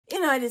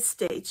United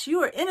States, you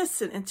are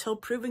innocent until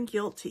proven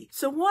guilty.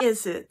 So why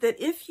is it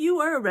that if you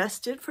are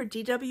arrested for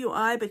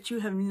DWI but you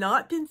have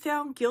not been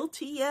found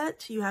guilty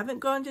yet, you haven't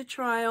gone to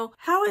trial,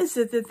 how is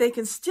it that they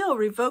can still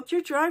revoke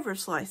your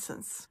driver's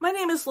license? My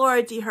name is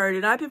Laura D. Hurd,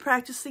 and I've been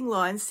practicing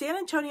law in San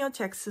Antonio,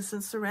 Texas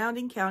and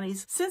surrounding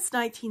counties since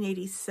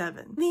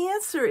 1987. The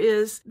answer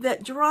is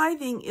that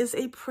driving is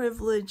a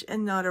privilege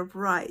and not a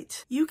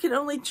right. You can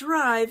only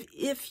drive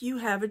if you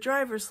have a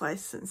driver's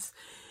license.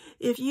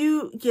 If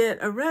you get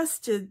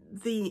arrested,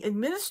 the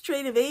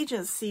administrative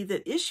agency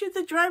that issued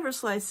the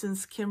driver's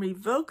license can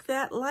revoke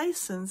that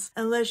license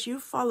unless you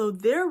follow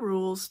their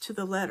rules to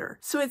the letter.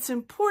 So it's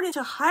important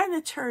to hire an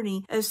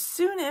attorney as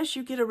soon as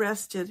you get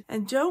arrested,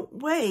 and don't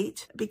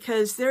wait,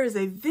 because there is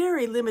a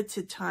very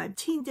limited time,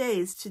 10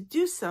 days, to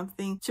do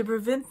something to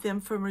prevent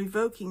them from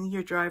revoking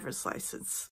your driver's license.